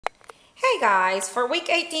Hey guys, for week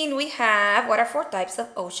 18 we have what are 4 types of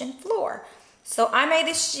ocean floor. So I made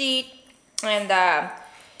this sheet and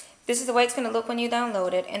this is the way it's going to look when you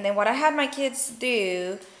download it. And then what I had my kids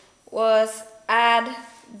do was add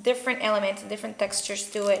different elements and different textures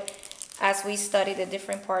to it as we study the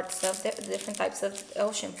different parts of the different types of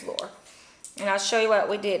ocean floor. And I'll show you what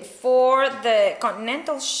we did. For the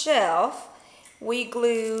continental shelf, we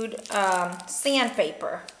glued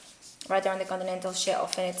sandpaper right there on the continental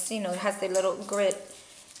shelf, and it's, it has the little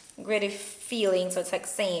gritty feeling, so it's like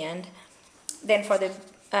sand. Then for the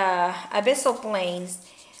abyssal plains,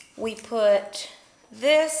 we put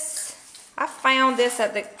this. I found this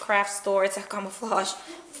at the craft store. It's a camouflage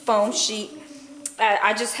foam sheet.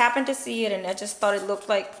 I just happened to see it, and I just thought it looked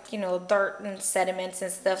like, dirt and sediments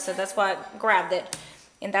and stuff, so that's why I grabbed it.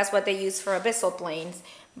 And that's what they use for abyssal plains.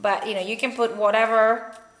 But you can put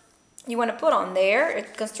whatever you want to put on there,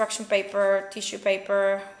 construction paper, tissue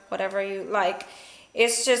paper, whatever you like.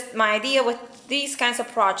 It's just my idea with these kinds of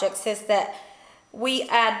projects is that we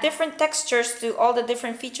add different textures to all the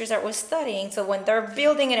different features that we're studying, so when they're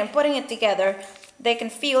building it and putting it together, they can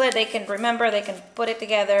feel it, they can remember, they can put it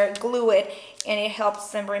together, glue it, and it helps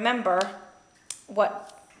them remember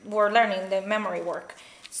what we're learning, the memory work.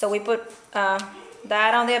 So we put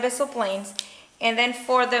that on the abyssal plains. And then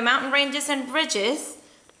for the mountain ranges and ridges,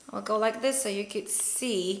 I'll go like this so you could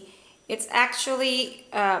see. It's actually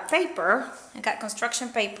paper. I got construction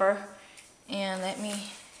paper, and let me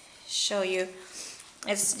show you.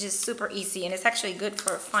 It's just super easy, and it's actually good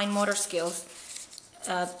for fine motor skills.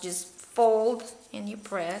 Just fold and you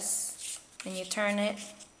press, and you turn it,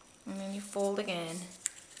 and then you fold again,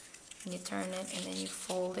 and you turn it, and then you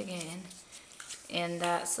fold again,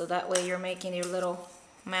 and so that way you're making your little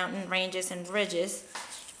mountain ranges and ridges,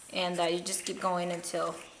 and you just keep going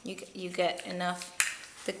until you get enough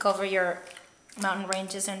to cover your mountain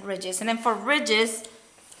ranges and ridges. And then for ridges,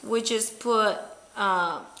 we just put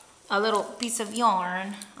a little piece of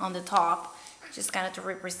yarn on the top, just kind of to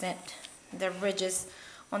represent the ridges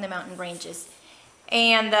on the mountain ranges.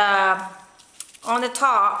 And on the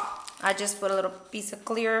top, I just put a little piece of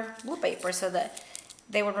clear blue paper so that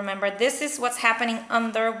they would remember this is what's happening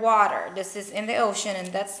underwater. This is in the ocean,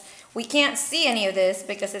 and we can't see any of this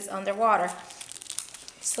because it's underwater.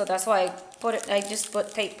 So that's why I just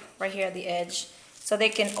put tape right here at the edge, so they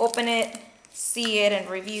can open it, see it, and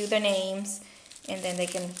review the names, and then they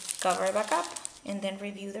can cover it back up and then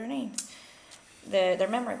review their names, their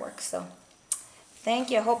memory work. So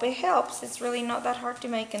thank you. I hope it helps. It's really not that hard to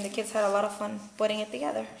make, and the kids had a lot of fun putting it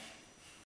together.